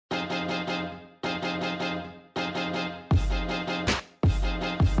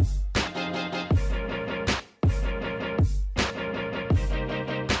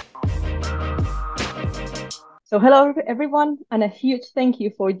So hello everyone, and a huge thank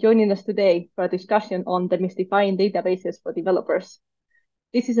you for joining us today for a discussion on demystifying databases for developers.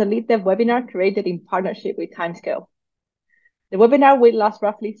 This is a lead dev webinar created in partnership with Timescale. The webinar will last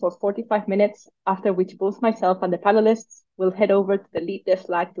roughly for 45 minutes, after which both myself and the panelists will head over to the lead dev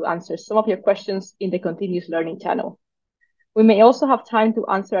Slack to answer some of your questions in the continuous learning channel. We may also have time to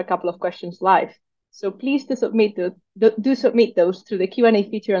answer a couple of questions live. So please do submit those through the Q&A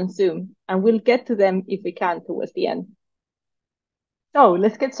feature on Zoom, and we'll get to them if we can towards the end. So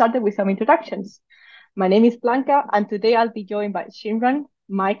let's get started with some introductions. My name is Blanca, and today I'll be joined by Shimran,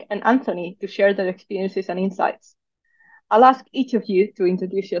 Mike, and Anthony to share their experiences and insights. I'll ask each of you to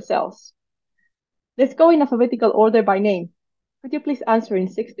introduce yourselves. Let's go in alphabetical order by name. Could you please answer in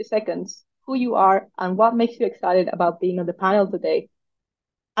 60 seconds who you are and what makes you excited about being on the panel today?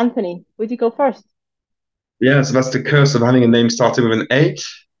 Anthony, would you go first? Yeah, so that's the curse of having a name starting with an A.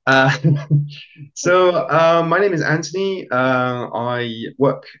 Uh, my name is Anthony. I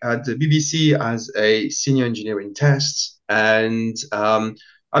work at the BBC as a senior engineer in tests, and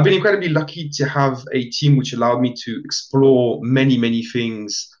I've been incredibly lucky to have a team which allowed me to explore many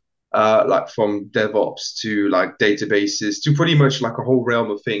things, like from DevOps to like databases to pretty much like a whole realm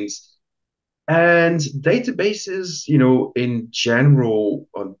of things. And databases, in general,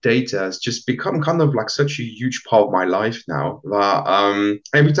 on data has just become kind of like such a huge part of my life now that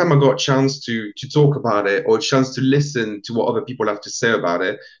every time I got a chance to talk about it or a chance to listen to what other people have to say about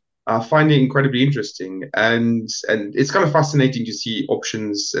it, I find it incredibly interesting. And it's kind of fascinating to see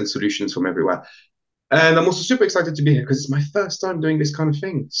options and solutions from everywhere. And I'm also super excited to be here because it's my first time doing this kind of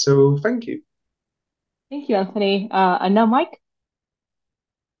thing. So thank you. Thank you, Anthony. And now, Mike,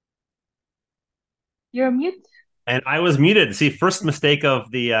 you're on mute. And I was muted. See, first mistake of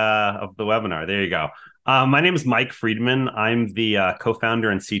the webinar. There you go. My name is Mike Friedman. I'm the co-founder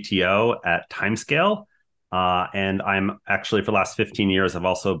and CTO at Timescale. And I'm actually, for the last 15 years, I've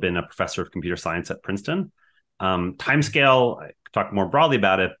also been a professor of computer science at Princeton. Timescale, I could talk more broadly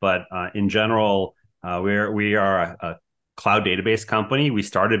about it, but in general, we are a cloud database company. We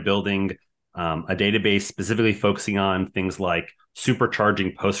started building a database specifically focusing on things like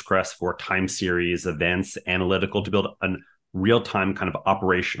supercharging Postgres for time series events, analytical, to build a real-time kind of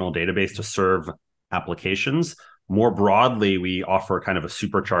operational database to serve applications. More broadly, we offer kind of a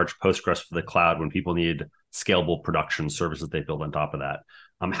supercharged Postgres for the cloud when people need scalable production services they build on top of that.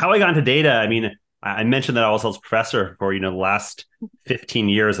 How I got into data, I mean, I mentioned that I was a professor for, the last 15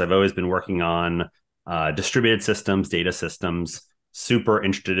 years. I've always been working on distributed systems, data systems, super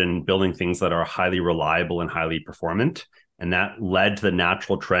interested in building things that are highly reliable and highly performant. And that led to the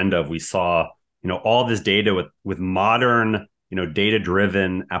natural trend of we saw, all this data with modern,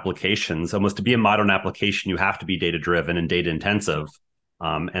 data-driven applications. Almost to be a modern application, you have to be data-driven and data-intensive.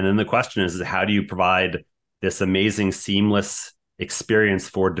 And then the question is how do you provide this amazing, seamless experience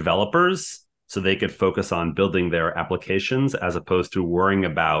for developers so they could focus on building their applications as opposed to worrying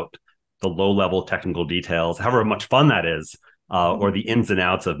about the low-level technical details, however much fun that is, or the ins and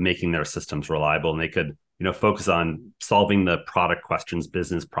outs of making their systems reliable, and they could focus on solving the product questions,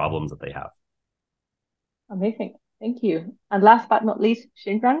 business problems that they have. Amazing. Thank you. And last but not least,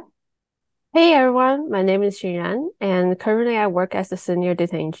 Shimran. Hey everyone, my name is Xinran, and currently I work as a senior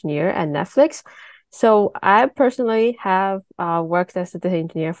data engineer at Netflix. So I personally have worked as a data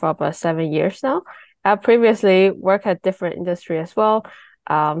engineer for about 7 years now. I previously worked at different industries as well,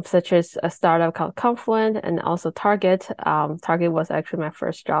 such as a startup called Confluent and also Target. Target was actually my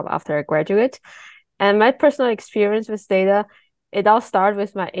first job after I graduated. And my personal experience with data, it all started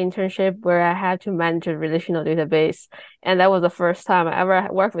with my internship where I had to manage a relational database. And that was the first time I ever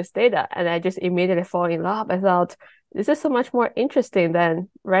worked with data. And I just immediately fall in love. I thought, this is so much more interesting than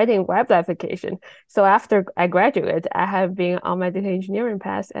writing web application. So after I graduated, I have been on my data engineering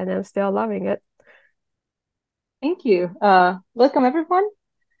path and I'm still loving it. Thank you. Welcome, everyone.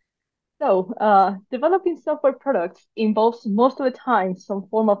 So, developing software products involves most of the time some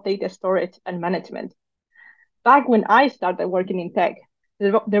form of data storage and management. Back when I started working in tech,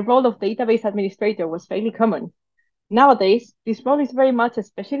 the role of database administrator was fairly common. Nowadays, this role is very much a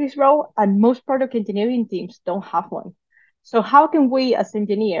specialist role, and most product engineering teams don't have one. So, how can we as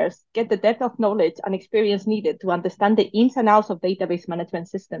engineers get the depth of knowledge and experience needed to understand the ins and outs of database management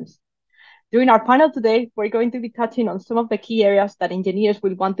systems? During our panel today, we're going to be touching on some of the key areas that engineers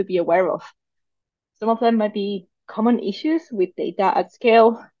will want to be aware of. Some of them might be common issues with data at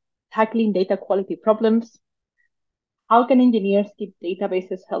scale, tackling data quality problems, how can engineers keep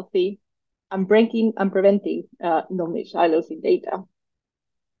databases healthy, and breaking and preventing knowledge silos in data.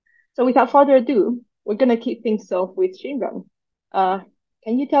 So without further ado, we're going to kick things off with Shimran.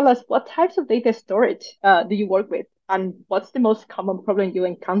 Can you tell us what types of data storage do you work with, and what's the most common problem you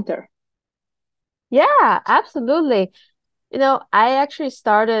encounter? Yeah, absolutely. I actually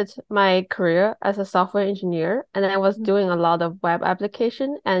started my career as a software engineer, and I was doing a lot of web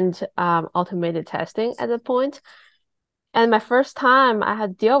application and automated testing at the point. And my first time I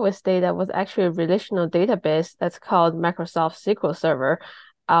had to deal with data was actually a relational database that's called Microsoft SQL Server,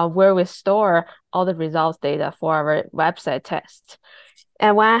 where we store all the results data for our website tests.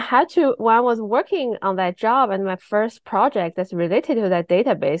 And when I was working on that job and my first project that's related to that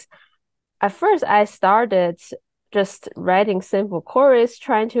database, at first I started just writing simple queries,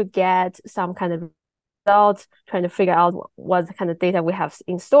 trying to get some kind of results, trying to figure out what kind of data we have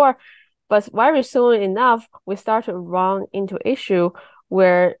in store. But very soon enough, we start to run into issue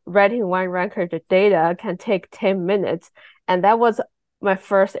where writing one record of data can take 10 minutes. And that was my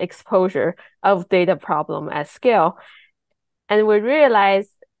first exposure of data problem at scale. And we realized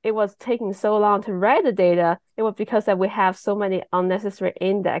it was taking so long to write the data. It was because that we have so many unnecessary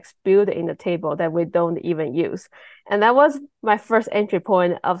index built in the table that we don't even use. And that was my first entry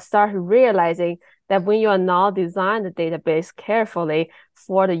point of start realizing that when you are not design the database carefully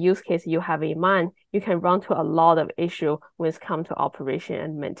for the use case you have in mind, you can run to a lot of issue when it comes to operation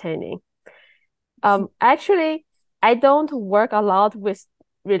and maintaining. Actually, I don't work a lot with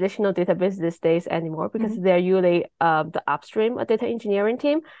relational database these days anymore because they're usually the upstream data engineering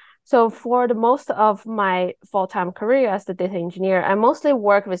team. So for the most of my full-time career as the data engineer, I mostly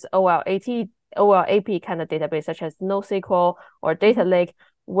work with OLAP kind of database such as NoSQL or data lake,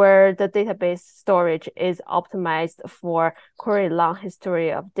 where the database storage is optimized for query long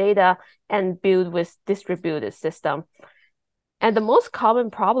history of data and built with distributed system. And the most common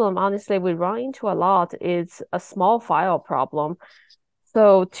problem, honestly, we run into a lot is a small file problem.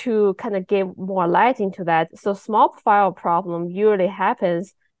 So to kind of give more light into that, so small file problem usually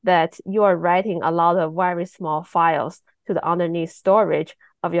happens that you are writing a lot of very small files to the underneath storage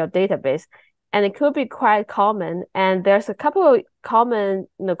of your database. And it could be quite common. And there's a couple of common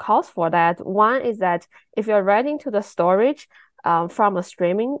cause for that. One is that if you're writing to the storage from a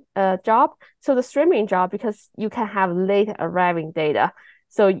streaming job, so the streaming job, because you can have late arriving data.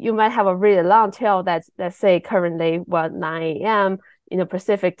 So you might have a really long tail that's, let's say, currently 9 a.m.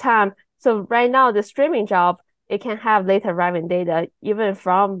 Pacific time. So right now, the streaming job, it can have late arriving data even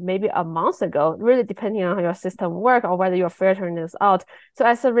from maybe a month ago, really depending on how your system work or whether you're filtering this out. So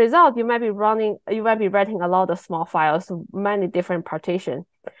as a result, you might be writing a lot of small files, many different partitions.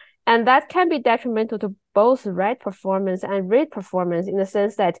 And that can be detrimental to both write performance and read performance in the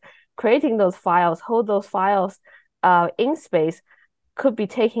sense that creating those files, hold those files in space, could be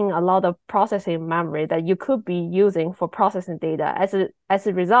taking a lot of processing memory that you could be using for processing data. As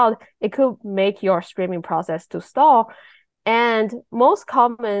a result, it could make your streaming process to stall. And most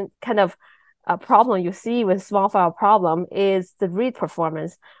common kind of problem you see with small file problem is the read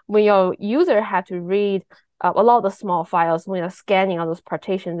performance. When your user have to read a lot of small files when you're scanning all those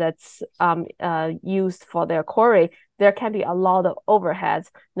partitions that's used for their query, there can be a lot of overheads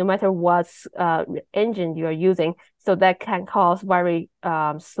no matter what engine you're using. So that can cause very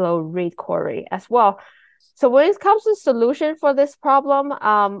slow read query as well. So when it comes to solution for this problem,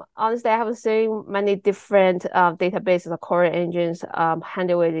 honestly, I haven't seen many different databases or query engines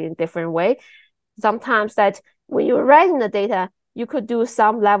handle it in different way. Sometimes that when you're writing the data, you could do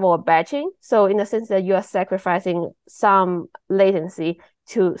some level of batching. So in the sense that you are sacrificing some latency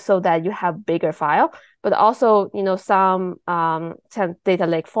so that you have bigger file, but also, some data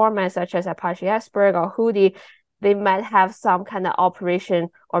lake formats such as Apache Iceberg or Hudi, they might have some kind of operation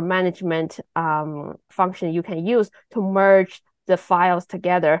or management function you can use to merge the files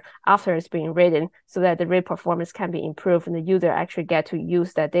together after it's being written so that the read performance can be improved and the user actually get to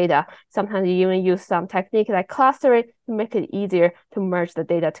use that data. Sometimes you even use some technique like clustering to make it easier to merge the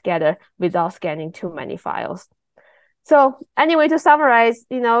data together without scanning too many files. So anyway, to summarize,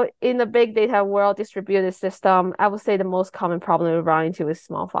 in the big data world distributed system, I would say the most common problem we run into is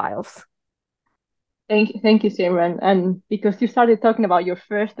small files. Thank you, Simran. And because you started talking about your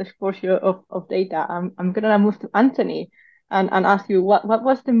first exposure of data, I'm gonna move to Anthony and ask you what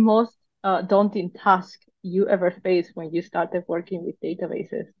was the most daunting task you ever faced when you started working with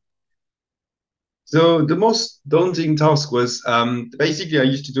databases? So the most daunting task was basically I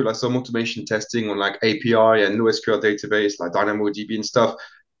used to do like some automation testing on like API and NoSQL database like DynamoDB and stuff.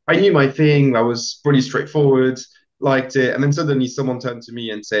 I knew my thing. I was pretty straightforward, liked it, and then suddenly someone turned to me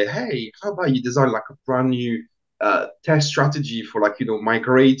and say, "Hey, how about you design like a brand new test strategy for like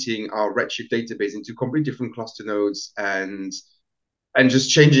migrating our Redshift database into complete different cluster nodes and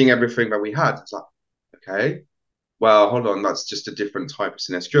just changing everything that we had." It's like, okay. well, hold on, that's just a different type of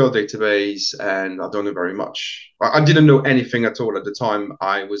SQL database, and I don't know very much. I didn't know anything at all at the time.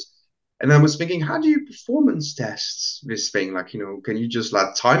 And I was thinking, how do you performance test this thing? Like, can you just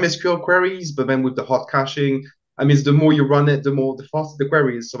like time SQL queries, but then with the hot caching, I mean, the more you run it, the faster the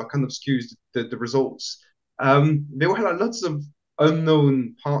query is, so that kind of skews the results. There were like lots of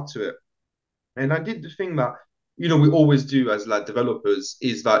unknown part to it. And I did the thing that, we always do as like developers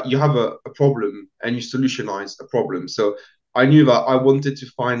is that you have a problem and you solutionize a problem. So I knew that I wanted to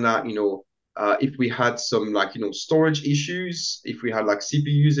find out, if we had some like, storage issues, if we had like CPU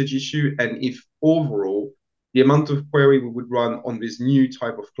usage issue, and if overall the amount of query we would run on this new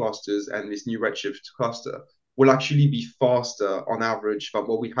type of clusters and this new Redshift cluster will actually be faster on average than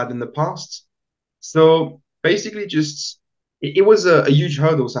what we had in the past. So basically, just it was a huge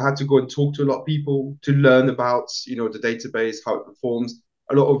hurdle. So I had to go and talk to a lot of people to learn about, the database, how it performs.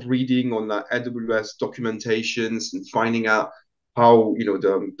 A lot of reading on the AWS documentations and finding out how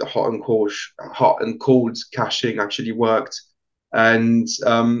the hot and cold caching actually worked. And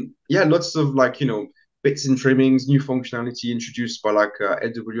yeah, lots of like bits and trimmings, new functionality introduced by like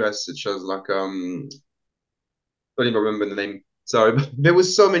AWS, such as like don't even remember the name. Sorry, but there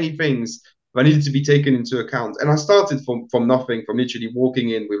was so many things that needed to be taken into account. And I started from nothing, from literally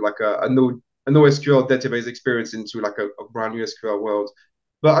walking in with like a NoSQL database experience into like a brand new SQL world.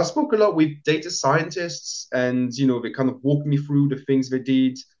 But I spoke a lot with data scientists, and they kind of walked me through the things they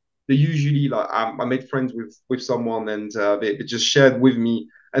did. They usually like I made friends with someone, and they just shared with me.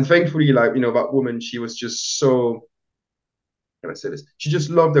 And thankfully, like that woman, she was just so, can I say this? She just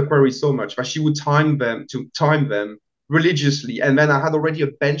loved the queries so much that she would time them religiously. And then I had already a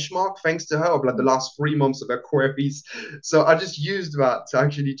benchmark thanks to her of like the last 3 months of her queries. So I just used that to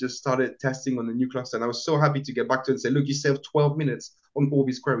actually just started testing on the new cluster. And I was so happy to get back to her and say, look, you saved 12 minutes on all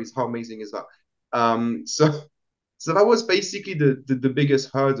these queries. How amazing is that? So that was basically the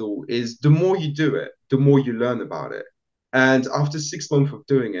biggest hurdle is the more you do it, the more you learn about it. And after 6 months of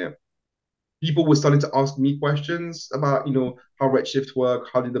doing it, people were starting to ask me questions about, how Redshift work,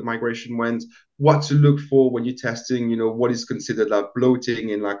 how did the migration went, what to look for when you're testing, what is considered like bloating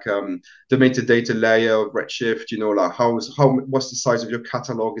in like the metadata layer of Redshift, like what's the size of your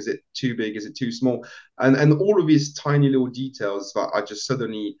catalog? Is it too big? Is it too small? And all of these tiny little details that I just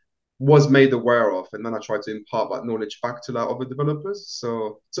suddenly was made aware of, and then I tried to impart that knowledge back to like other developers.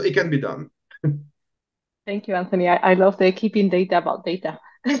 So it can be done. Thank you, Anthony. I love the keeping data about data.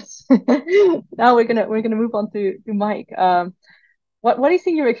 Now we're gonna move on to Mike. What is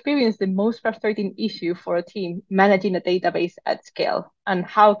in your experience the most frustrating issue for a team managing a database at scale, and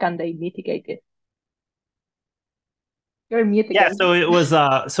how can they mitigate it? You're mute Yeah, again. so it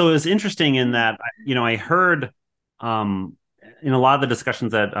was interesting in that I heard in a lot of the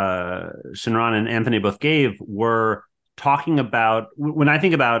discussions that Shinran and Anthony both gave were talking about, when I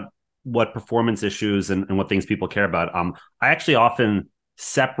think about what performance issues and what things people care about, I actually often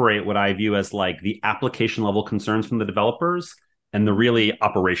separate what I view as like the application level concerns from the developers and the really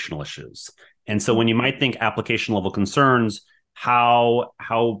operational issues. And so when you might think application level concerns, how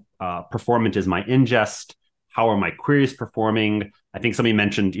performant is my ingest? How are my queries performing? I think somebody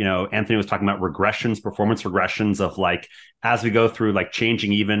mentioned, Anthony was talking about regressions, performance regressions of like, as we go through like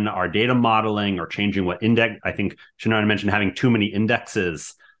changing even our data modeling or changing what index, I think Shannon mentioned having too many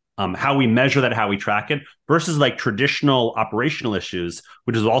indexes, how we measure that, how we track it versus like traditional operational issues,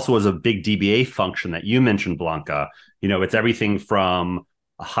 which is also as a big DBA function that you mentioned, Blanca. It's everything from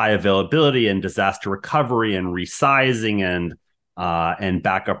high availability and disaster recovery and resizing and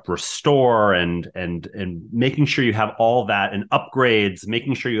backup restore and making sure you have all that, and upgrades,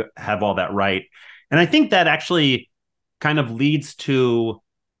 making sure you have all that right. And I think that actually kind of leads to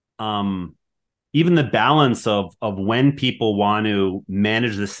even the balance of when people want to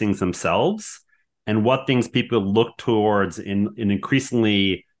manage these things themselves and what things people look towards in an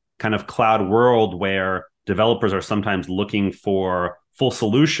increasingly kind of cloud world where developers are sometimes looking for full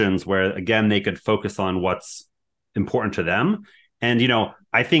solutions where, again, they could focus on what's important to them. And,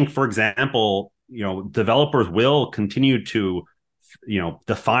 I think, for example, developers will continue to,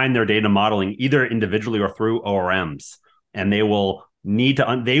 define their data modeling either individually or through ORMs, and they will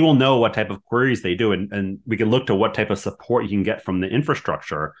they will know what type of queries they do. And we can look to what type of support you can get from the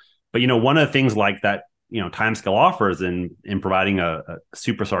infrastructure. But, one of the things like that, Timescale offers in providing a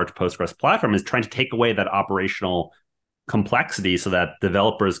supercharged Postgres platform is trying to take away that operational complexity so that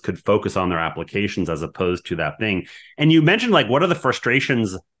developers could focus on their applications as opposed to that thing. And you mentioned like, what are the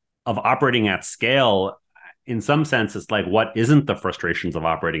frustrations of operating at scale? In some sense, it's like, what isn't the frustrations of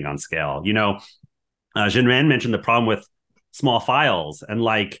operating on scale? Jinran mentioned the problem with small files. And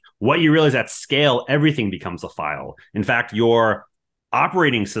like what you realize at scale, everything becomes a file. In fact, your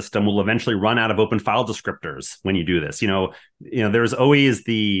operating system will eventually run out of open file descriptors when you do this. There's always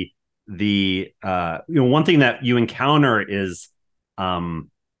one thing that you encounter is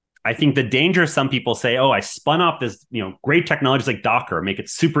I think the danger, some people say, oh, I spun up this, great technologies like Docker, make it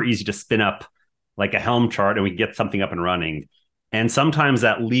super easy to spin up like a Helm chart and we get something up and running. And sometimes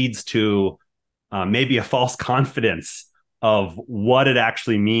that leads to maybe a false confidence of what it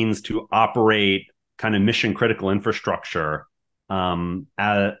actually means to operate kind of mission critical infrastructure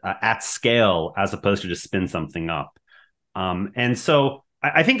at scale, as opposed to just spin something up. And so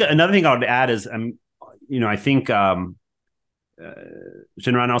I think another thing I would add is, I think Shinran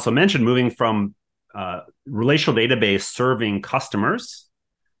also mentioned moving from relational database serving customers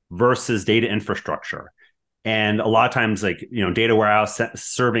versus data infrastructure. And a lot of times, like, data warehouse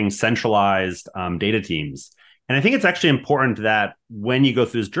serving centralized data teams. And I think it's actually important that when you go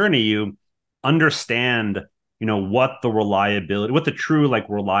through this journey, you understand, what the true like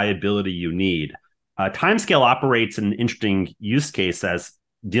reliability you need. Timescale operates an interesting use case as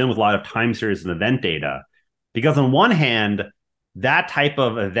dealing with a lot of time series and event data, because on one hand, that type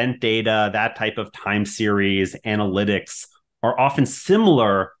of event data, that type of time series analytics are often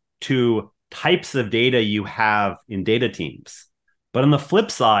similar to types of data you have in data teams. But on the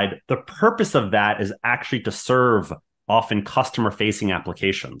flip side, the purpose of that is actually to serve often customer-facing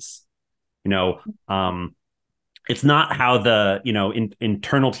applications. It's not how the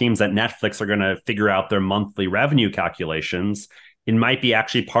internal teams at Netflix are going to figure out their monthly revenue calculations. It might be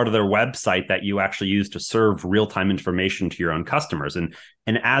actually part of their website that you actually use to serve real-time information to your own customers. And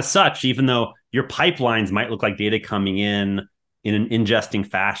as such, even though your pipelines might look like data coming in an ingesting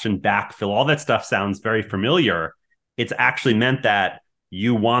fashion, backfill, all that stuff sounds very familiar. It's actually meant that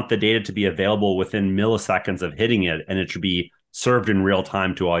you want the data to be available within milliseconds of hitting it, and it should be served in real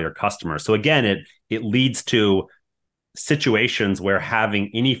time to all your customers. So again, it leads to situations where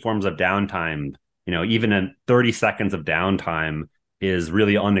having any forms of downtime, even in 30 seconds of downtime, is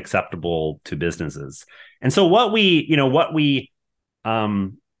really unacceptable to businesses. And so what we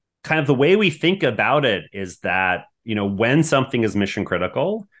kind of the way we think about it is that, when something is mission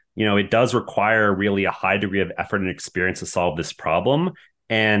critical, it does require really a high degree of effort and experience to solve this problem.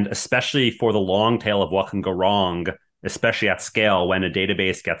 And especially for the long tail of what can go wrong, especially at scale, when a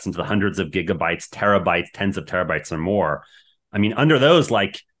database gets into the hundreds of gigabytes, terabytes, tens of terabytes or more. I mean, under those,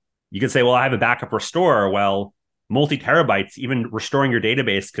 like, you could say, well, I have a backup restore. Well, multi-terabytes, even restoring your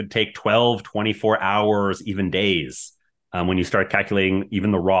database could take 12, 24 hours, even days, when you start calculating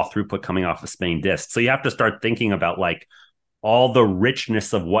even the raw throughput coming off a spinning disk. So you have to start thinking about like all the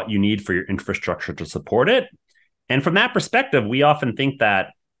richness of what you need for your infrastructure to support it. And from that perspective, we often think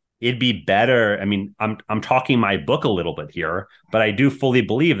that it'd be better. I mean, I'm talking my book a little bit here, but I do fully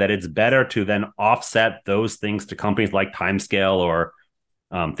believe that it's better to then offset those things to companies like Timescale or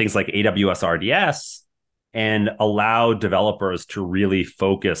things like AWS RDS, and allow developers to really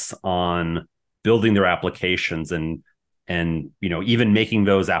focus on building their applications and even making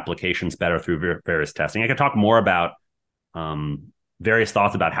those applications better through various testing. I could talk more about various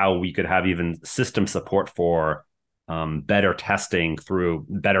thoughts about how we could have even system support for better testing through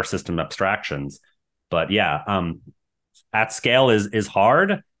better system abstractions. But yeah, at scale is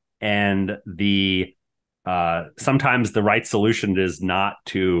hard, and sometimes the right solution is not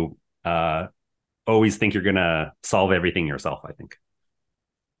to always think you're going to solve everything yourself, I think.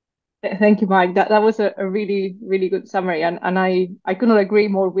 Thank you, Mike. That was a really, really good summary. And I could not agree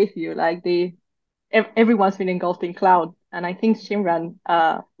more with you. Like everyone's been engulfed in cloud. And I think Shimran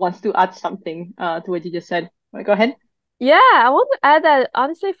wants to add something to what you just said. Want to go ahead? Yeah, I want to add that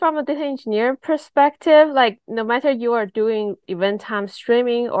honestly, from a data engineer perspective, like no matter you are doing event time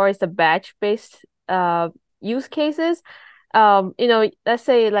streaming or it's a batch-based use cases, let's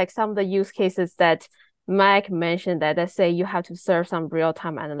say like some of the use cases that Mike mentioned, that let's say you have to serve some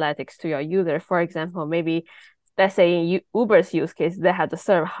real-time analytics to your user. For example, maybe let's say in Uber's use case, they have to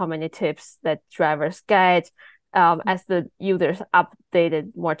serve how many tips that drivers get as the users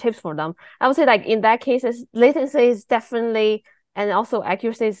updated more tips for them. I would say like in that case, latency is definitely, and also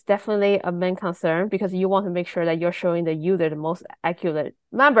accuracy is definitely a main concern, because you want to make sure that you're showing the user the most accurate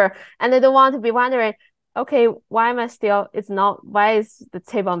number, and they don't want to be wondering, okay, why is the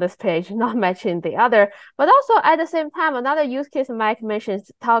tip on this page not matching the other? But also at the same time, another use case Mike mentioned,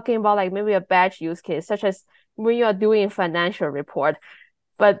 talking about like maybe a batch use case, such as when you are doing a financial report.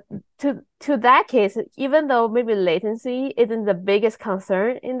 But to that case, even though maybe latency isn't the biggest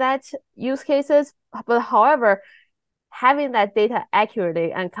concern in that use cases, but however, having that data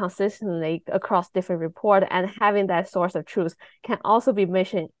accurately and consistently across different reports and having that source of truth can also be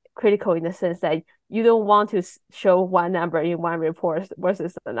mission critical in the sense that you don't want to show one number in one report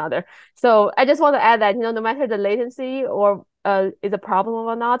versus another. So I just want to add that, no matter the latency or is a problem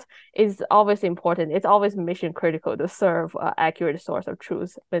or not, is always important. It's always mission critical to serve accurate source of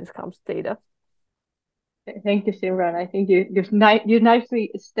truth when it comes to data. Thank you, Simran. I think you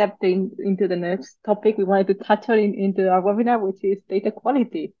nicely stepped into the next topic we wanted to touch on into our webinar, which is data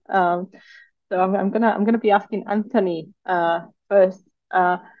quality. So I'm gonna be asking Anthony first.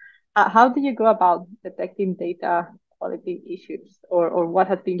 How do you go about detecting data quality issues, or what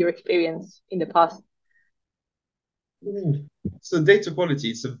has been your experience in the past? So data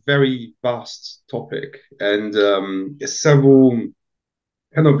quality, it's a very vast topic, and there's several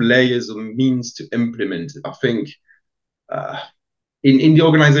kind of layers or means to implement it. I think in the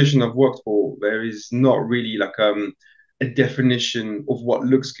organization I've worked for, there is not really like a definition of what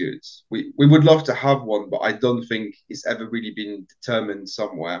looks good. We would love to have one, but I don't think it's ever really been determined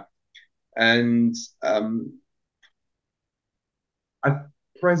somewhere. And at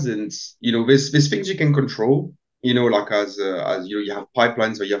present, there's things you can control. Like as you have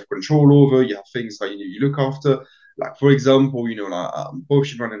pipelines where you have control over, you have things that you look after. Like for example, like both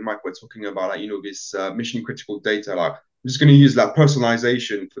Siobhan and Mike were talking about, like this mission critical data. Like I'm just going to use like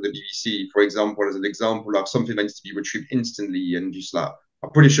personalization for the BBC, for example, as an example of something that needs to be retrieved instantly, and just like I'm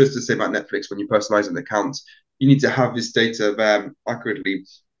pretty sure it's the same at Netflix. When you personalize an account, you need to have this data there accurately.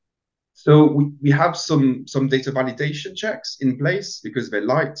 So we have some data validation checks in place because they're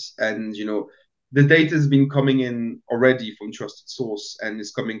light, and the data has been coming in already from trusted source and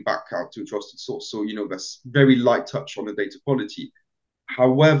is coming back out to a trusted source. So that's very light touch on the data quality.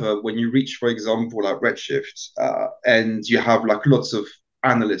 However, when you reach, for example, like Redshift, and you have like lots of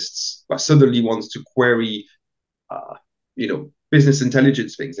analysts that suddenly wants to query, business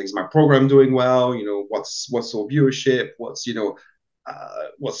intelligence things. Is my program doing well? What's our viewership?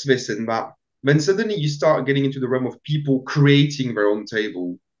 What's this and that? Then suddenly you start getting into the realm of people creating their own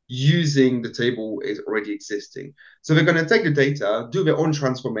table using the table is already existing. So they're going to take the data, do their own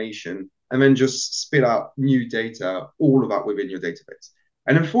transformation, and then just spit out new data, all of that within your database.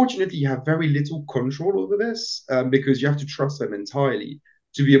 And unfortunately, you have very little control over this because you have to trust them entirely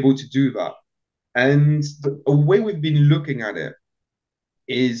to be able to do that. And the way we've been looking at it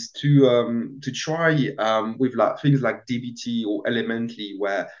is to try with like things like DBT or Elementally,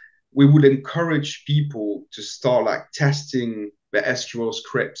 where we would encourage people to start like testing the SQL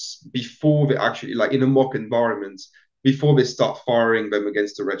scripts before they actually, like in a mock environment, before they start firing them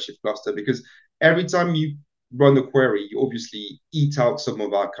against the Redshift cluster. Because every time you run a query, you obviously eat out some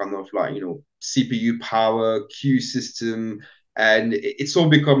of that kind of like CPU power, queue system, and it's all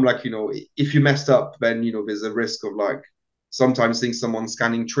become like if you messed up, then there's a risk of like sometimes think someone's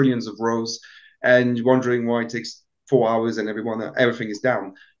scanning trillions of rows and wondering why it takes 4 hours and everything is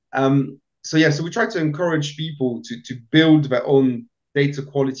down. So we try to encourage people to build their own data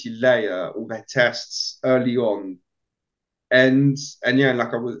quality layer or their tests early on. And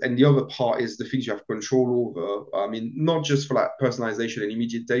the other part is the things you have control over. I mean, not just for like personalization and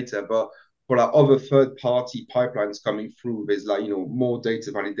immediate data, but for like other third-party pipelines coming through. There's like more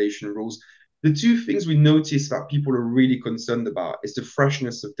data validation rules. The two things we notice that people are really concerned about is the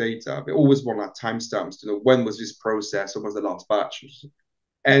freshness of data. They always want like timestamps to know when was this process, when was the last batch.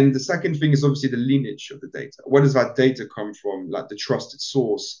 And the second thing is obviously the lineage of the data. Where does that data come from? Like the trusted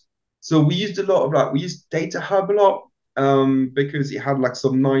source. So we used Data Hub a lot because it had like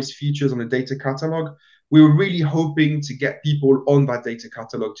some nice features on the data catalog. We were really hoping to get people on that data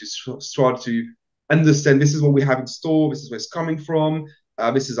catalog to start to understand this is what we have in store, this is where it's coming from,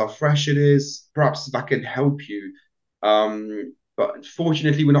 this is how fresh it is. Perhaps that can help you. But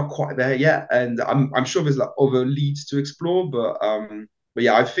unfortunately, we're not quite there yet, and I'm sure there's like other leads to explore. But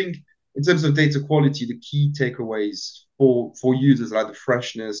yeah, I think in terms of data quality, the key takeaways for users are like the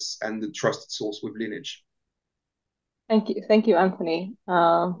freshness and the trusted source with lineage. Thank you, Anthony.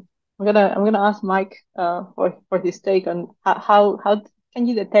 I'm gonna ask Mike for his take on how can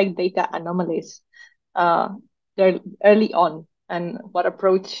you detect data anomalies early on, and what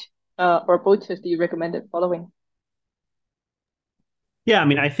approach or approaches do you recommend following? Yeah, I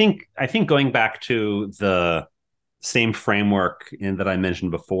mean, I think going back to the same framework that I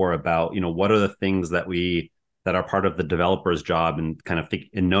mentioned before about what are the things that are part of the developer's job, and kind of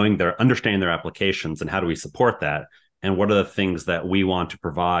in knowing understanding their applications, and how do we support that, and what are the things that we want to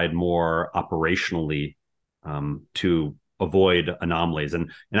provide more operationally to avoid anomalies.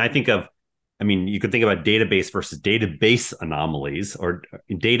 And I think of I mean, you could think about database versus database anomalies, or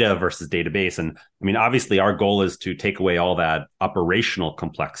data versus database. And I mean, obviously our goal is to take away all that operational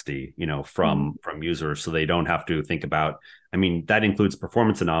complexity, from users, so they don't have to think about, I mean, that includes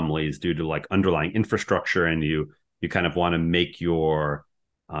performance anomalies due to like underlying infrastructure. And you kind of want to make your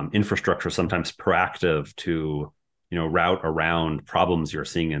infrastructure sometimes proactive to, route around problems you're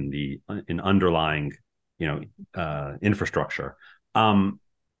seeing in underlying, infrastructure.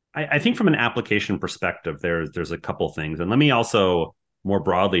 I think from an application perspective, there's a couple things, and let me also more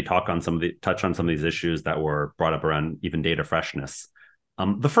broadly touch on some of these issues that were brought up around even data freshness.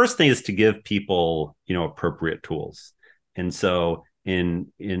 The first thing is to give people, appropriate tools, and so in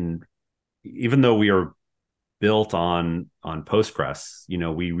even though we are built on Postgres,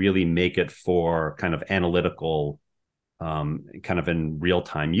 we really make it for kind of analytical, kind of in real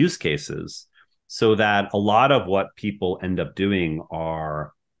time use cases, so that a lot of what people end up doing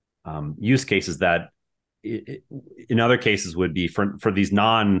are use cases that in other cases would be for these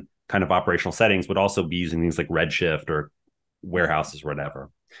non kind of operational settings, would also be using things like Redshift or warehouses or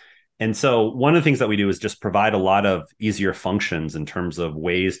whatever. And so one of the things that we do is just provide a lot of easier functions in terms of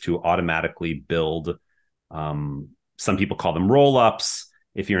ways to automatically build. Some people call them roll-ups.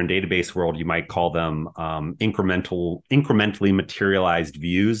 If you're in database world, you might call them incrementally materialized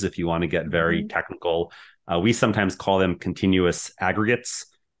views, if you want to get very technical. We sometimes call them continuous aggregates.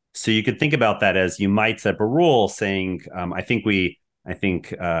 So you could think about that as you might set up a rule saying, I think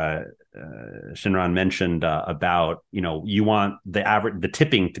Shinran mentioned about, you want the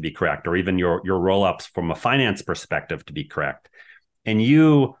tipping to be correct, or even your roll-ups from a finance perspective to be correct. And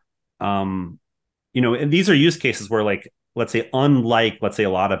and these are use cases where, like, let's say, unlike, a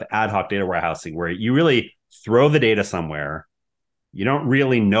lot of ad hoc data warehousing, where you really throw the data somewhere, you don't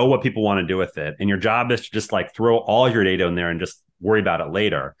really know what people want to do with it, and your job is to just like throw all your data in there and just worry about it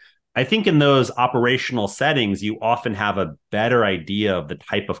later. I think in those operational settings, you often have a better idea of the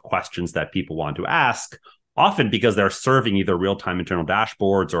type of questions that people want to ask, often because they're serving either real-time internal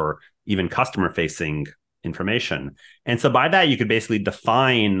dashboards or even customer-facing information. And so by that, you could basically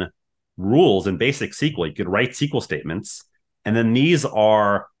define rules in basic SQL. You could write SQL statements, and then these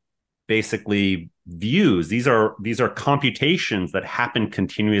are basically views. These are computations that happen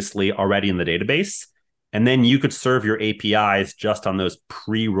continuously already in the database. And then you could serve your APIs just on those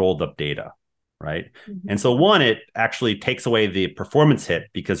pre-rolled up data, right? And so one, it actually takes away the performance hit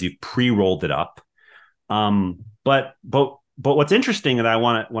because you've pre-rolled it up. But what's interesting that I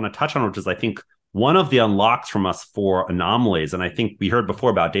want to touch on, which is I think one of the unlocks from us for anomalies, and I think we heard before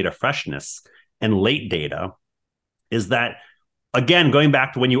about data freshness and late data, is that, again, going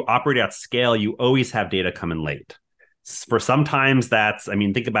back to when you operate at scale, you always have data come in late. For sometimes that's, I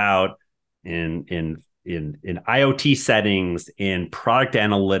mean, think about in IoT settings, in product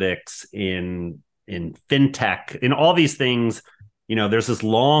analytics, in fintech, in all these things, there's this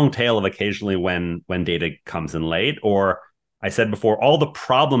long tail of occasionally when data comes in late. Or I said before, all the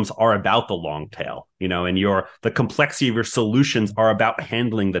problems are about the long tail, and the complexity of your solutions are about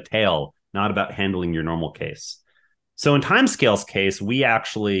handling the tail, not about handling your normal case. So in Timescale's case, we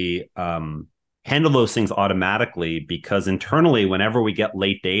actually handle those things automatically, because internally, whenever we get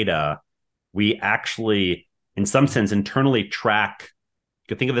late data, we actually, in some sense, internally track, you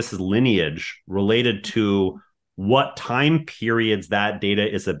could think of this as lineage related to what time periods that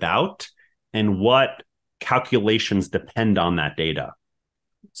data is about and what calculations depend on that data.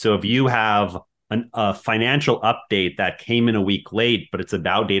 So if you have a financial update that came in a week late, but it's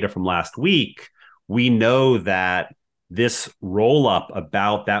about data from last week, we know that this roll up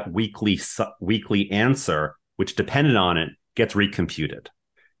about that weekly answer, which depended on it, gets recomputed.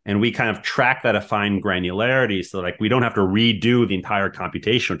 And we kind of track that at fine granularity, so like we don't have to redo the entire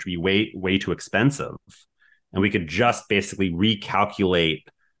computation, which would be way too expensive. And we could just basically recalculate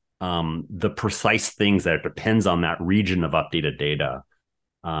the precise things that it depends on that region of updated data.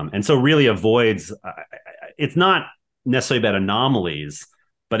 And so really avoids, it's not necessarily about anomalies,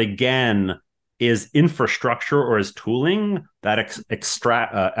 but again, is infrastructure or is tooling that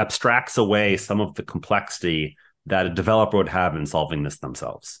abstracts away some of the complexity that a developer would have in solving this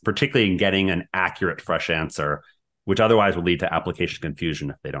themselves, particularly in getting an accurate, fresh answer, which otherwise would lead to application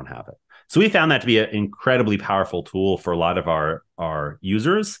confusion if they don't have it. So we found that to be an incredibly powerful tool for a lot of our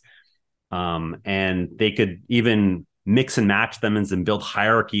users. And they could even mix and match them and build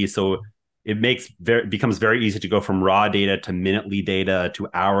hierarchies. So it becomes very easy to go from raw data to minutely data to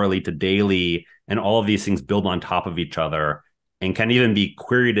hourly to daily. And all of these things build on top of each other and can even be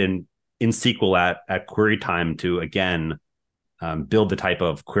queried in SQL at query time to, again, build the type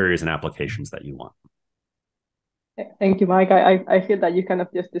of queries and applications that you want. Thank you, Mike. I feel that you kind of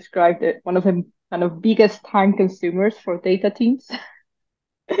just described it, one of the kind of biggest time consumers for data teams,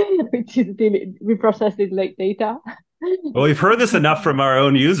 which is reprocessing late data. Well, we've heard this enough from our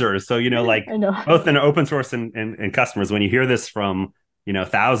own users. So, like I know. both in open source and customers, when you hear this from,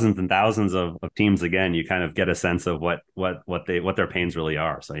 thousands and thousands of teams again, you kind of get a sense of what their pains really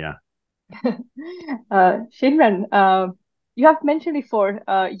are. So, yeah. Shinran, you have mentioned before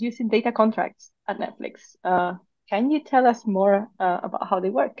using data contracts at Netflix. Can you tell us more about how they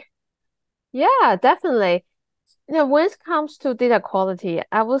work? Yeah, definitely. When it comes to data quality,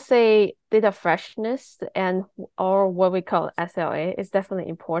 I would say data freshness and or what we call SLA is definitely an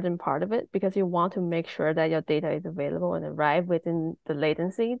important part of it because you want to make sure that your data is available and arrive within the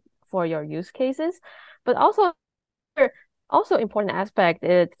latency for your use cases. But also important aspect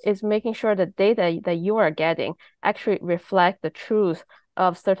is making sure the data that you are getting actually reflect the truth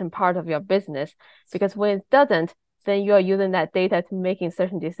of certain part of your business. Because when it doesn't, then you are using that data to making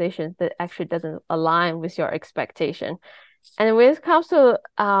certain decisions that actually doesn't align with your expectation. And when it comes to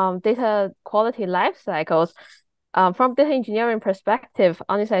data quality life cycles, from data engineering perspective,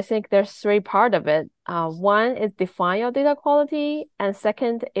 honestly, I think there's three parts of it. One is define your data quality, and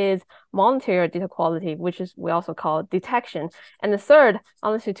second is monitor your data quality, which is we also call detection. And the third,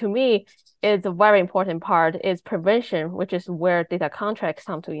 honestly, to me, is a very important part is prevention, which is where data contracts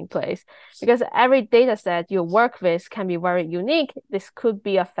come to in place. Because every data set you work with can be very unique. This could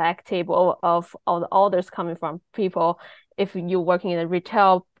be a fact table of all the orders coming from people if you're working in a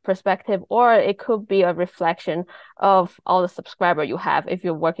retail perspective, or it could be a reflection of all the subscriber you have if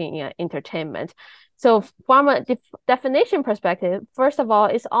you're working in entertainment. So from a definition perspective, first of all,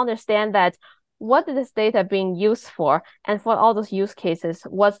 is understand that what is this data being used for, and for all those use cases,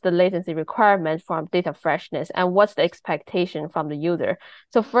 what's the latency requirement from data freshness, and what's the expectation from the user.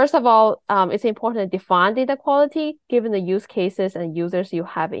 So first of all, it's important to define data quality given the use cases and users you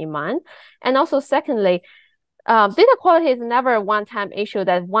have in mind. And also secondly, data quality is never a one-time issue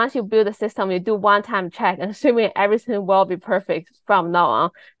that once you build a system, you do one-time check and assuming everything will be perfect from now on.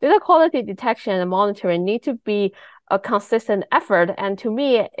 Data quality detection and monitoring need to be a consistent effort. And to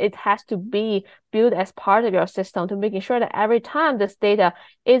me, it has to be built as part of your system to making sure that every time this data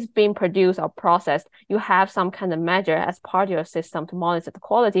is being produced or processed, you have some kind of measure as part of your system to monitor the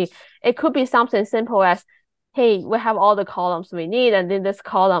quality. It could be something simple as, hey, we have all the columns we need, and in this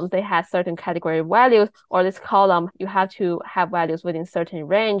column, they have certain category values, or this column, you have to have values within certain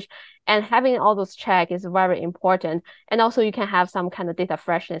range. And having all those check is very important. And also you can have some kind of data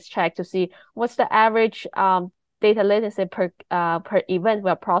freshness check to see what's the average data latency per event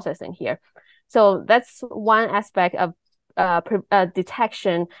we're processing here. So that's one aspect of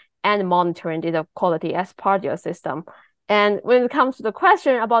detection and monitoring data quality as part of your system. And when it comes to the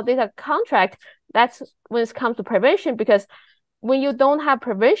question about data contract, that's when it comes to prevention, because when you don't have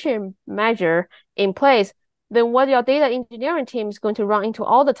prevention measure in place, then what your data engineering team is going to run into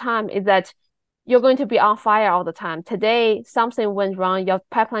all the time is that you're going to be on fire all the time. Today, something went wrong, your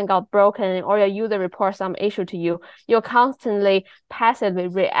pipeline got broken, or your user reports some issue to you. You're constantly passively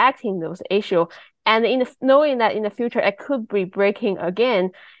reacting those issues. And knowing that in the future, it could be breaking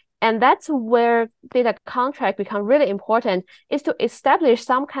again. And that's where data contract become really important, is to establish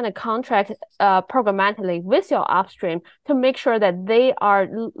some kind of contract programmatically with your upstream to make sure that they are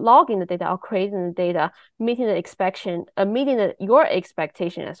logging the data or creating the data, meeting your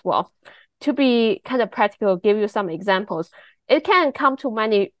expectation as well. To be kind of practical, give you some examples. It can come to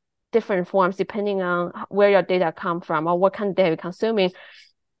many different forms depending on where your data come from or what kind of data you're consuming.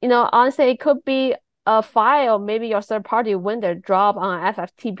 Honestly, it could be a file, maybe your third party vendor drop on an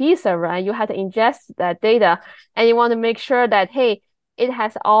FTP server and you have to ingest that data and you want to make sure that, hey, it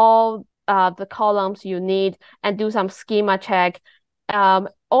has all the columns you need and do some schema check.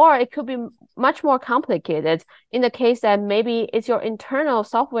 Or it could be much more complicated in the case that maybe it's your internal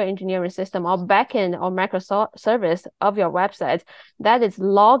software engineering system or backend or microservice of your website that is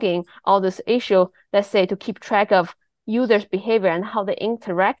logging all this issue, let's say, to keep track of users' behavior and how they're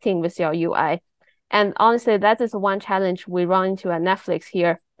interacting with your UI. And honestly, that is one challenge we run into at Netflix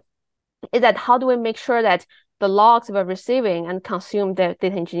here, is that how do we make sure that the logs we're receiving and consume the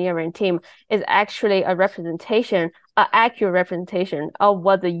data engineering team is actually an accurate representation of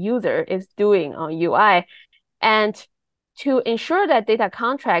what the user is doing on UI. And to ensure that data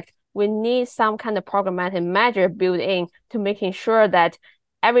contract, we need some kind of programmatic measure built in to making sure that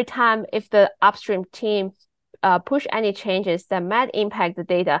every time if the upstream team push any changes that might impact the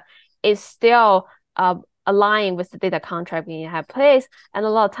data, is still align with the data contract we have placed. And a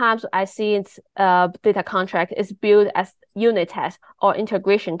lot of times I see it's data contract is built as unit test or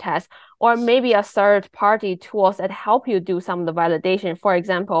integration test, or maybe a third party tools that help you do some of the validation. For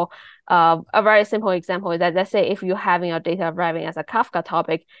example, a very simple example is that, let's say if you're having a data arriving as a Kafka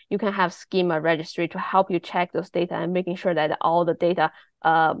topic, you can have schema registry to help you check those data and making sure that all the data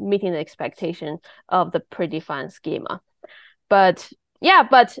meeting the expectation of the predefined schema. But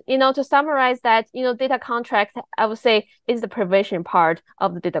to summarize that, data contract, I would say, is the prevention part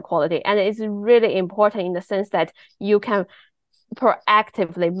of the data quality. And it's really important in the sense that you can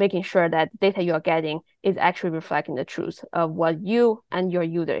proactively making sure that data you are getting is actually reflecting the truth of what you and your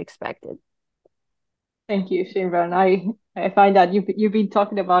user expected. Thank you, Shimran. I find that you've been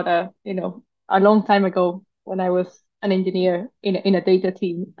talking about a long time ago when I was an engineer in a data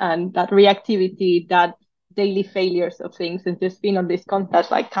team, and that reactivity, that daily failures of things, and just being on this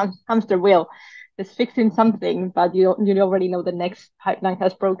constant like hamster wheel, just fixing something, but you already know the next pipeline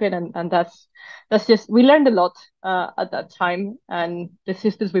has broken, and that's just, we learned a lot at that time, and the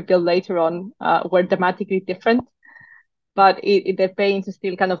systems we built later on were dramatically different, but the pains is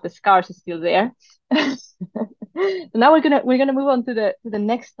still kind of, the scars is still there. So now we're gonna move on to the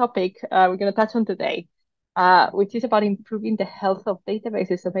next topic we're gonna touch on today, which is about improving the health of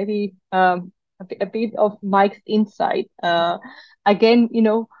databases. So maybe a bit of Mike's insight. Again,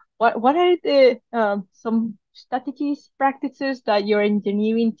 what are the some strategies, practices that your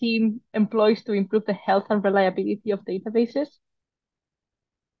engineering team employs to improve the health and reliability of databases?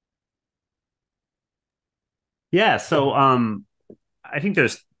 Yeah, so I think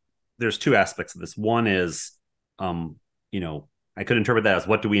there's two aspects of this. One is, I could interpret that as,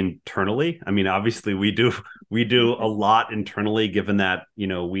 what do we internally? I mean, obviously we do a lot internally, given that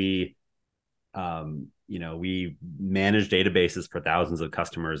we manage databases for thousands of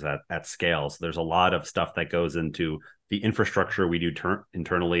customers at scale. So there's a lot of stuff that goes into the infrastructure we do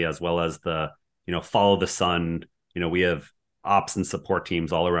internally, as well as the follow the sun. We have ops and support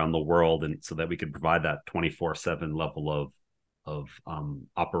teams all around the world, and so that we could provide that 24/7 level of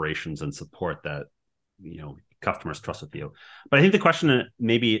operations and support that customers trust with you. But I think the question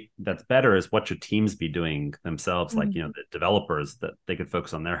maybe that's better is, what should teams be doing themselves, like the developers, that they could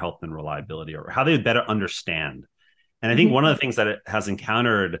focus on their health and reliability, or how they would better understand. And I think one of the things that it has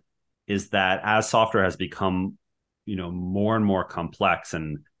encountered is that as software has become more and more complex,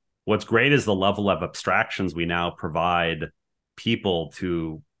 and what's great is the level of abstractions we now provide people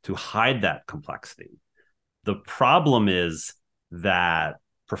to hide that complexity. The problem is that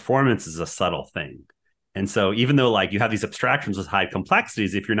performance is a subtle thing. And so even though you have these abstractions with high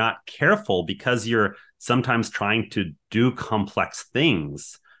complexities, if you're not careful, because you're sometimes trying to do complex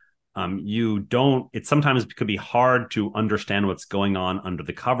things, it sometimes could be hard to understand what's going on under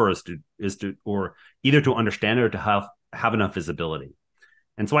the covers, or either to understand it or to have enough visibility.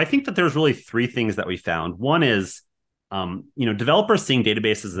 And so I think that there's really three things that we found. One is, developers seeing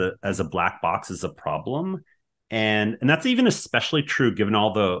databases as a black box is a problem. And that's even especially true given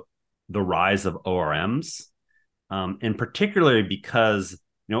all the rise of ORMs, and particularly because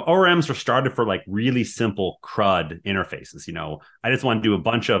ORMs were started for really simple CRUD interfaces. I just want to do a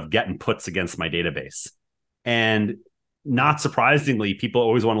bunch of get and puts against my database, and not surprisingly, people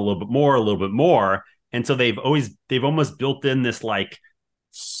always want a little bit more, and so they've almost built in this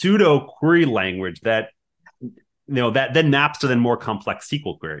pseudo query language that that then maps to then more complex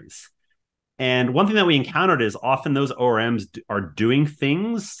SQL queries. And one thing that we encountered is often those ORMs are doing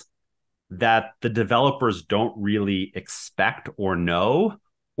things that the developers don't really expect or know,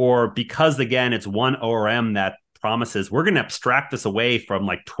 or because, again, it's one ORM that promises we're going to abstract this away from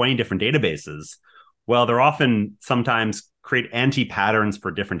 20 different databases. Well, they're often sometimes create anti-patterns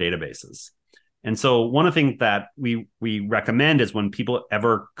for different databases. And so one of the things that we recommend is, when people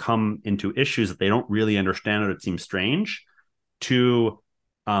ever come into issues that they don't really understand or it seems strange, to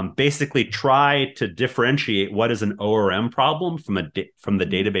basically try to differentiate what is an ORM problem from the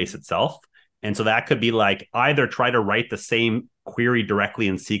database itself. And so that could be either try to write the same query directly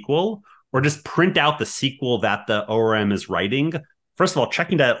in SQL, or just print out the SQL that the ORM is writing. First of all,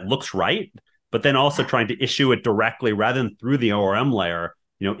 checking that it looks right, but then also trying to issue it directly rather than through the ORM layer,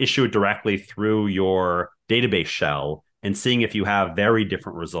 issue it directly through your database shell, and seeing if you have very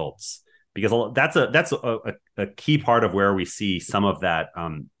different results. Because that's a key part of where we see some of that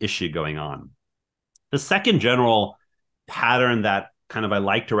issue going on. The second general pattern that kind of I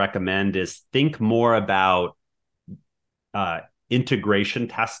like to recommend is, think more about integration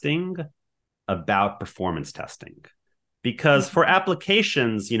testing about performance testing. Because for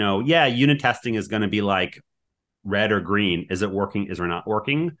applications, unit testing is going to be red or green. Is it working? Is it not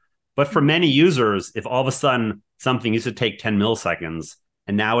working? But for many users, if all of a sudden something used to take 10 milliseconds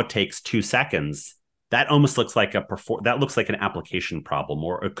and now it takes 2 seconds, that almost looks like that looks like an application problem,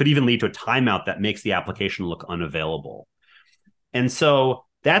 or it could even lead to a timeout that makes the application look unavailable. And so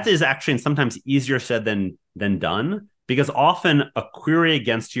that is actually sometimes easier said than done, because often a query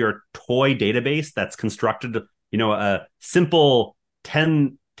against your toy database that's constructed, a simple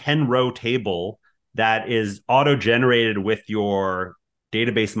 10 row table that is auto-generated with your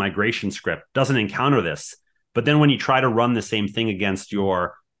database migration script doesn't encounter this. But then when you try to run the same thing against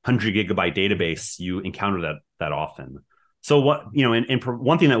your 100 gigabyte database, you encounter that often. So what, and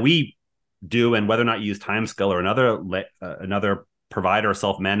one thing that we do, and whether or not you use Timescale or another provider or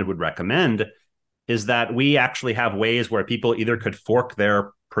self-managed would recommend, is that we actually have ways where people either could fork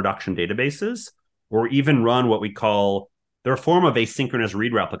their production databases or even run what we call, they're a form of asynchronous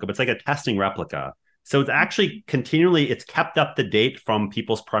read replica, but it's like a testing replica. So it's actually it's kept up to date from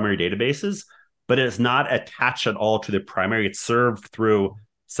people's primary databases, but it's not attached at all to the primary. It's served through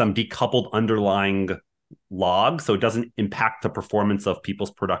some decoupled underlying log, so it doesn't impact the performance of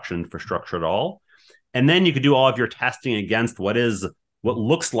people's production infrastructure at all. And then you could do all of your testing against what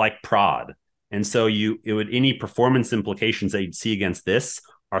looks like prod. And so any performance implications that you'd see against this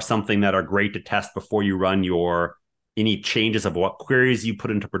are something that are great to test before you run any changes of what queries you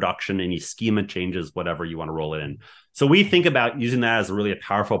put into production, any schema changes, whatever you want to roll it in. So we think about using that as really a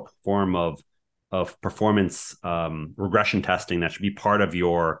powerful form of performance regression testing that should be part of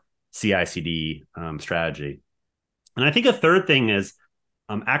your CI/CD strategy. And I think a third thing is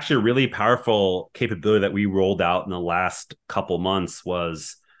actually a really powerful capability that we rolled out in the last couple months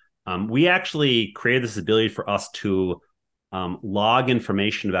was we actually created this ability for us to log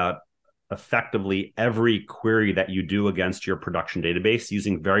information about effectively every query that you do against your production database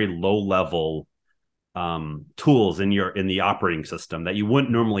using very low level tools in the operating system that you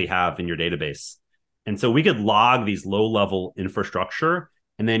wouldn't normally have in your database. And so we could log these low level infrastructure,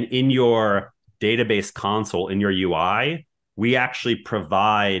 and then in your database console, in your UI, we actually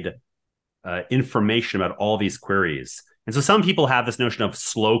provide information about all these queries. And so some people have this notion of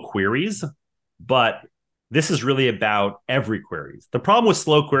slow queries, but this is really about every query. The problem with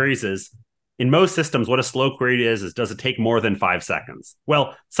slow queries is, in most systems, what a slow query is does it take more than 5 seconds?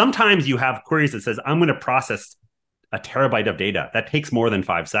 Well, sometimes you have queries that says, I'm going to process a terabyte of data. That takes more than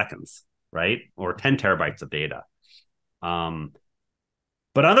 5 seconds, right? Or 10 terabytes of data.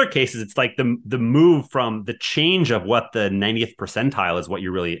 But other cases, it's like the move from the change of what the 90th percentile is what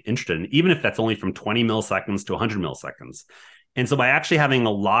you're really interested in, even if that's only from 20 milliseconds to 100 milliseconds. And so by actually having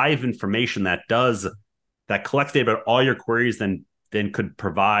a live information that collects data about all your queries, then could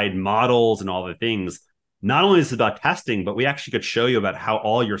provide models and all the things, not only is it about testing, but we actually could show you about how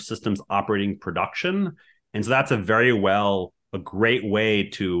all your systems operating production. And so that's a great way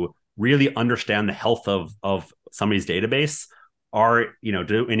to really understand the health of somebody's database. Going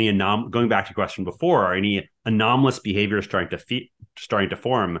back to your question before, are any anomalous behaviors starting to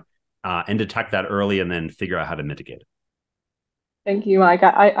form, and detect that early and then figure out how to mitigate it. Thank you, Mike.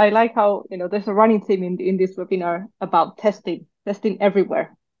 I like how, there's a running theme in this webinar about testing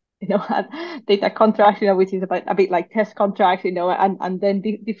everywhere, data contracts, which is about a bit like test contracts, and then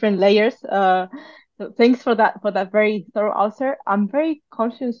different layers. So thanks for that very thorough answer. I'm very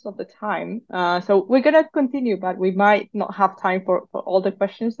conscious of the time. So we're going to continue, but we might not have time for all the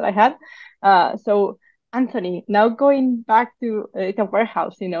questions that I had. So Anthony, now going back to data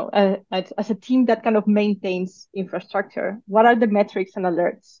warehouse, as a team that kind of maintains infrastructure, what are the metrics and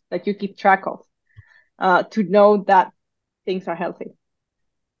alerts that you keep track of to know that things are healthy?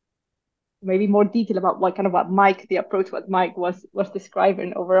 Maybe more detail about what the approach Mike was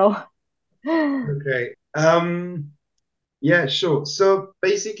describing overall. Okay. Yeah, sure. So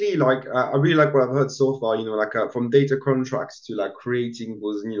basically, I really like what I've heard so far, from data contracts to creating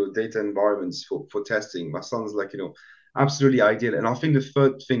those, data environments for testing. That sounds like, absolutely ideal. And I think the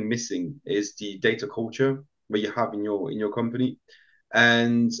third thing missing is the data culture where you have in your company.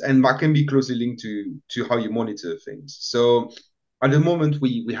 And that can be closely linked to how you monitor things. So at the moment,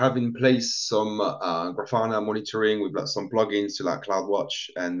 we have in place some Grafana monitoring with some plugins to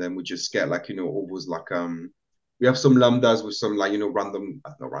CloudWatch, and then we just get all those we have some lambdas with some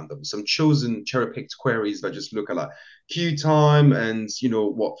some chosen cherry-picked queries that just look at queue time and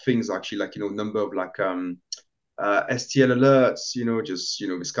what things actually number of STL alerts,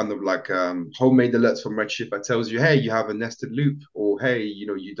 this kind of homemade alerts from Redshift that tells you, hey, you have a nested loop, or hey,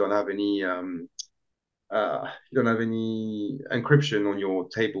 you don't have any encryption on your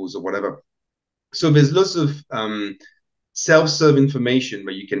tables or whatever. So there's lots of self-serve information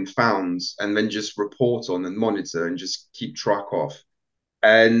that you can found and then just report on and monitor and just keep track of.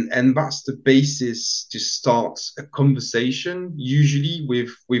 And that's the basis to start a conversation, usually with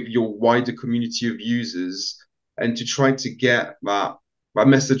your wider community of users, and to try to get that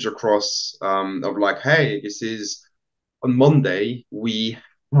message across, of like, hey, this is on Monday, we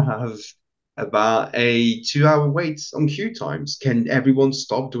have about a 2 hour wait on queue times. Can everyone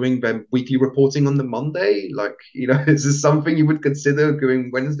stop doing their weekly reporting on the Monday? Like, is this something you would consider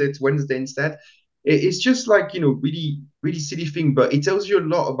going Wednesday to Wednesday instead? It's just like, really, really silly thing, but it tells you a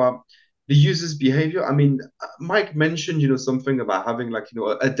lot about the user's behavior. I mean, Mike mentioned, something about having like,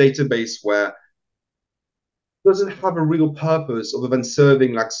 a database where doesn't have a real purpose other than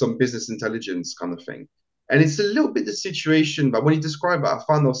serving like some business intelligence kind of thing. And it's a little bit the situation, but when you describe what I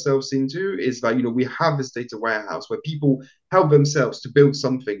found ourselves into is that, we have this data warehouse where people help themselves to build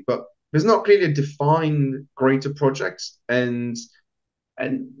something, but there's not clearly a defined greater project. And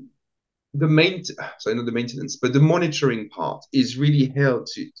the main, sorry, not the maintenance, but the monitoring part is really held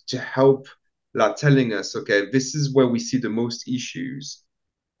to help like telling us, okay, this is where we see the most issues.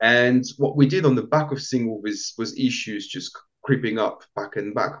 And what we did on the back of single was issues just creeping up back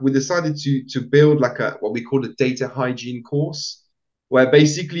and back. We decided to build like what we call a data hygiene course, where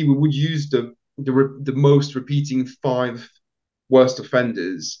basically we would use the most repeating 5 worst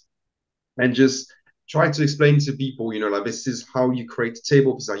offenders and just try to explain to people, like this is how you create a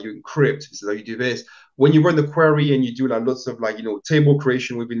table, this is how you encrypt, this is how you do this. When you run the query and you do like lots of like, table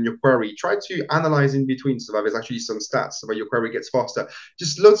creation within your query, try to analyze in between so that there's actually some stats so that your query gets faster.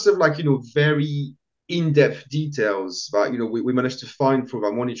 Just lots of like, very in-depth details that, we managed to find through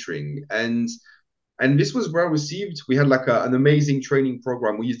our monitoring. And this was well received. We had like an amazing training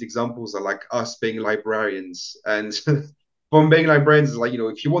program. We used examples of like us being librarians, and from being librarians is like,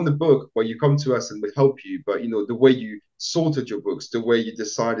 if you want the book, well, you come to us and we help you. But the way you sorted your books, the way you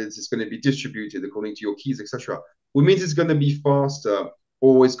decided it's going to be distributed according to your keys, etc., well, means it's going to be faster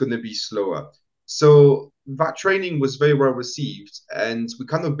or it's going to be slower. So that training was very well received, and we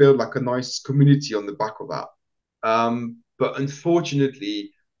kind of built like a nice community on the back of that. But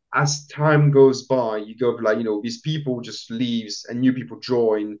unfortunately, as time goes by, you go like, these people just leaves and new people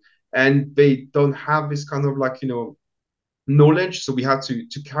join, and they don't have this kind of like, knowledge. So we had to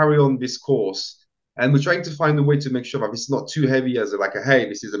carry on this course, and we're trying to find a way to make sure that it's not too heavy as like hey,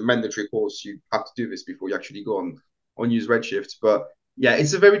 this is a mandatory course. You have to do this before you actually go on use Redshift. But yeah,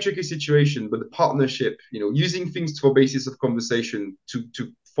 it's a very tricky situation. But the partnership, using things for basis of conversation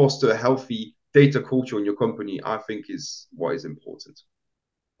to foster a healthy data culture in your company, I think is what is important.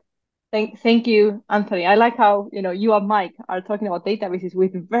 Thank you, Anthony. I like how, you and Mike are talking about databases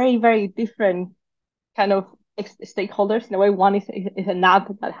with very, very different kind of stakeholders. In a way, one is an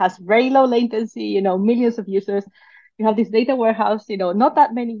app that has very low latency, millions of users. You have this data warehouse, not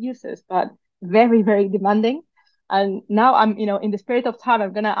that many users, but very, very demanding. And now I'm, in the spirit of time,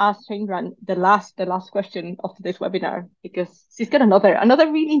 I'm gonna ask Shane the last question of today's webinar, because she's got another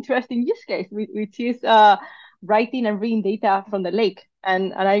really interesting use case, which is writing and reading data from the lake.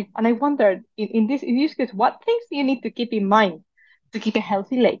 And I wondered in this use case, what things do you need to keep in mind to keep a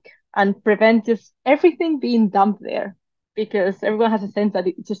healthy lake and prevent just everything being dumped there, because everyone has a sense that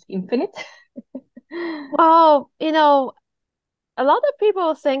it's just infinite. Well, a lot of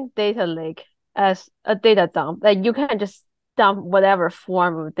people think data lake as a data dump. Like you can just dump whatever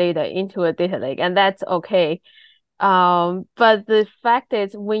form of data into a data lake, and that's okay. But the fact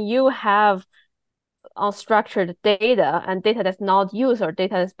is, when you have unstructured data and data that's not used or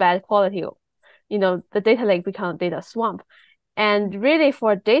data that's bad quality, the data lake becomes data swamp. And really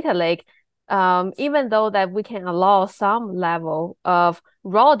for data lake, even though that we can allow some level of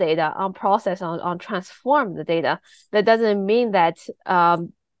raw data on process on transform the data, that doesn't mean that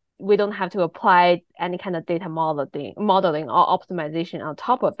we don't have to apply any kind of data modeling or optimization on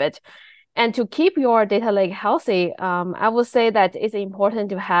top of it. And to keep your data lake healthy, I would say that it's important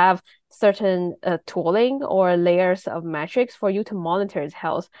to have certain tooling or layers of metrics for you to monitor its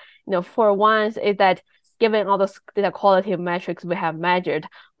health. For one is that given all the data quality metrics we have measured,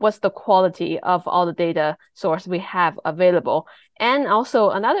 what's the quality of all the data source we have available? And also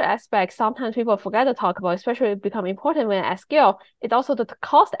another aspect, sometimes people forget to talk about, especially become important when at scale, it's also the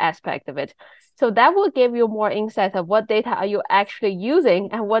cost aspect of it. So that will give you more insight of what data are you actually using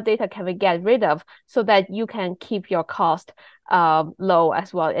and what data can we get rid of so that you can keep your cost low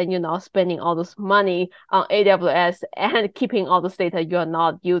as well, and you're not spending all this money on AWS and keeping all this data you're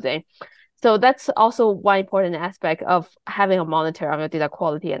not using. So that's also one important aspect of having a monitor on your data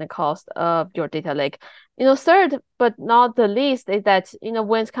quality and the cost of your data lake. Third, but not the least, is that,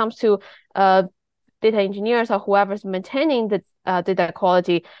 when it comes to data engineers or whoever's maintaining the data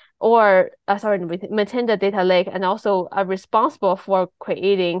quality, maintain the data lake, and also are responsible for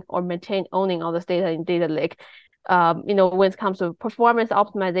creating or owning all this data in data lake. When it comes to performance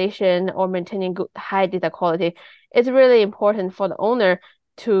optimization or maintaining good, high data quality, it's really important for the owner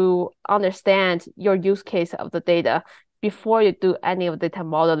to understand your use case of the data before you do any of the data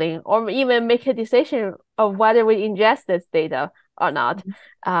modeling or even make a decision of whether we ingest this data or not.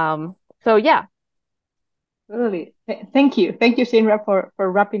 So yeah. Really, thank you, Shinra, for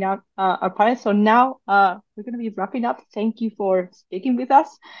wrapping up our panel. So now we're going to be wrapping up. Thank you for speaking with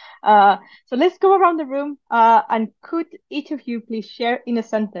us. So let's go around the room, and could each of you please share in a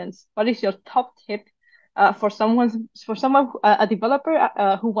sentence what is your top tip for someone a developer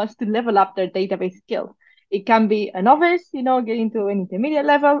who wants to level up their database skill. It can be a novice, getting to an intermediate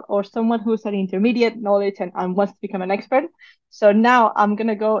level, or someone who's an intermediate knowledge and wants to become an expert. So now I'm going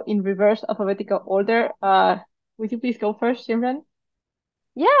to go in reverse alphabetical order. Would you please go first, Simran?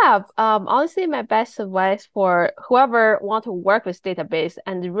 Yeah, honestly, my best advice for whoever want to work with database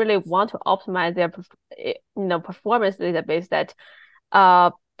and really want to optimize their performance database, that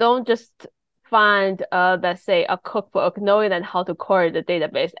don't just find let's say a cookbook knowing that how to query the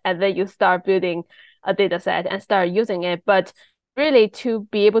database and then you start building a data set and start using it, but really to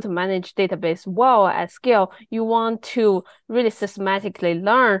be able to manage database well at scale, you want to really systematically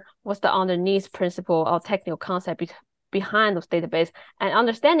learn what's the underneath principle or technical concept behind those database, and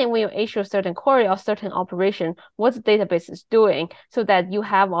understanding when you issue a certain query or certain operation, what the database is doing, so that you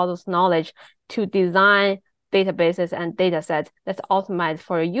have all those knowledge to design databases and data sets that's optimized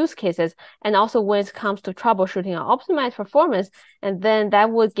for your use cases. And also when it comes to troubleshooting or optimized performance, and then that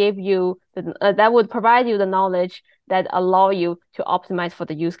would give you that would provide you the knowledge that allow you to optimize for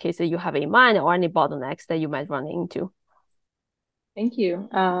the use cases you have in mind or any bottlenecks that you might run into. Thank you.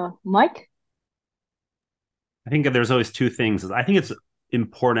 Mike? I think there's always two things. I think it's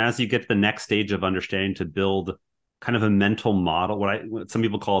important as you get to the next stage of understanding to build kind of a mental model, what some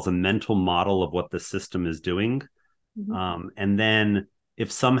people call as a mental model of what the system is doing. And then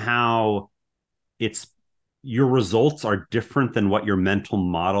if somehow your results are different than what your mental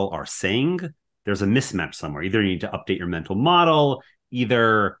model are saying, there's a mismatch somewhere. Either you need to update your mental model,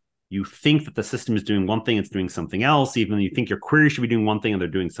 either you think that the system is doing one thing, it's doing something else. Even you think your query should be doing one thing and they're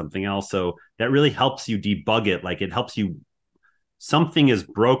doing something else. So that really helps you debug it. Like it helps you, something is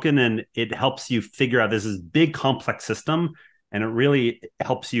broken and it helps you figure out this is big complex system. And it really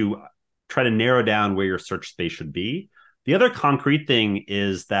helps you try to narrow down where your search space should be. The other concrete thing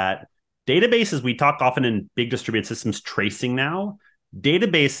is that databases, we talk often in big distributed systems tracing now.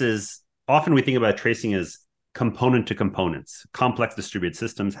 Databases, often we think about tracing as component to components, complex distributed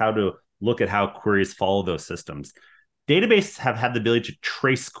systems, how to look at how queries follow those systems. Databases have had the ability to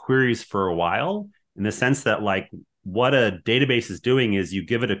trace queries for a while, in the sense that like what a database is doing is you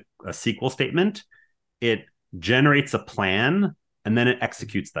give it a SQL statement, it generates a plan, and then it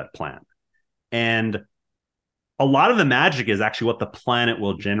executes that plan. And a lot of the magic is actually what the plan it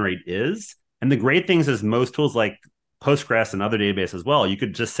will generate is. And the great things is most tools like Postgres and other databases as well, you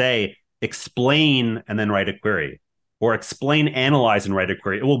could just say, explain and then write a query, or explain, analyze, and write a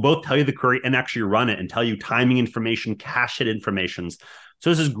query. It will both tell you the query and actually run it and tell you timing information, cache hit informations.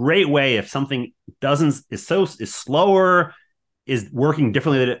 So this is a great way if something is slower, is working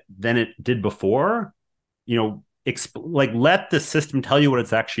differently than it did before, let the system tell you what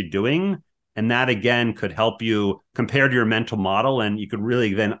it's actually doing. And that again could help you compare to your mental model, and you could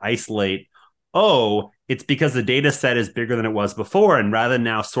really then isolate, it's because the data set is bigger than it was before. And rather than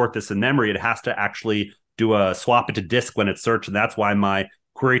now sort this in memory, it has to actually do a swap it to disk when it's searched. And that's why my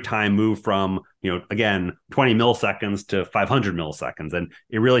query time moved from, again, 20 milliseconds to 500 milliseconds. And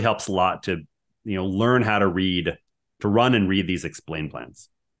it really helps a lot to, learn how to run and read these explain plans.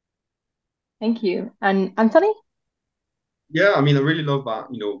 Thank you. And Anthony? Yeah, I mean, I really love that,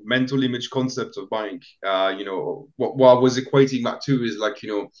 mental image concept of buying. What I was equating that to is like,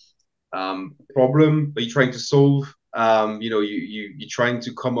 problem that you're trying to solve. You're trying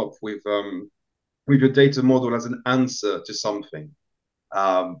to come up with your data model as an answer to something.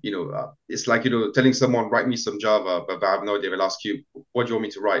 It's like, telling someone, write me some Java, but I have no idea. They'll ask you, what do you want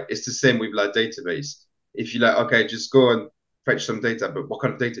me to write? It's the same with like database. If you're like, okay, just go and fetch some data, but what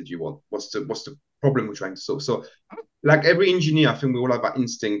kind of data do you want? What's the problem we're trying to solve? So like every engineer, I think we all have that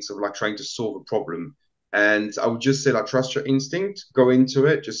instinct of like trying to solve a problem. And I would just say, like, trust your instinct, go into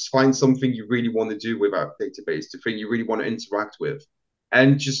it, just find something you really want to do with our database, the thing you really want to interact with,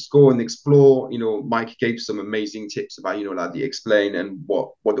 and just go and explore. Mike gave some amazing tips about, like the explain and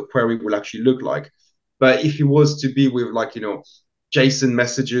what the query will actually look like. But if it was to be with like, JSON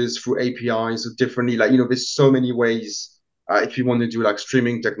messages through APIs or differently, like, there's so many ways if you want to do like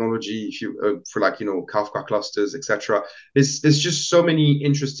streaming technology, if you for like Kafka clusters, etc. There's just so many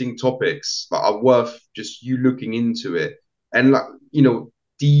interesting topics that are worth just you looking into it, and like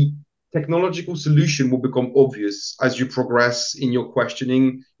the technological solution will become obvious as you progress in your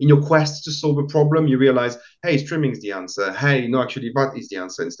questioning, in your quest to solve a problem. You realize, hey, streaming is the answer. Hey, no, actually, that is the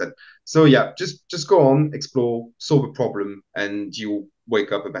answer instead. So yeah, just go on, explore, solve a problem, and you'll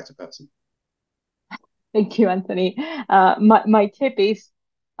wake up a better person. Thank you, Anthony. My tip is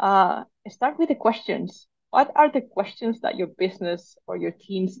start with the questions. What are the questions that your business or your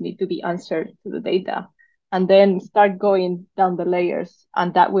teams need to be answered to the data? And then start going down the layers.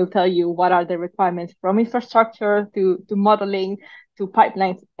 And that will tell you what are the requirements from infrastructure to modeling to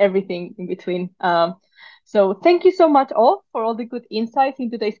pipelines, everything in between. So thank you so much all for all the good insights in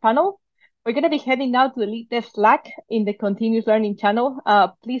today's panel. We're going to be heading now to the Lead Dev Slack in the Continuous Learning channel.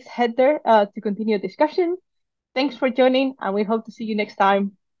 Please head there to continue the discussion. Thanks for joining, and we hope to see you next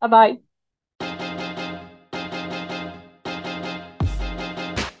time. Bye-bye.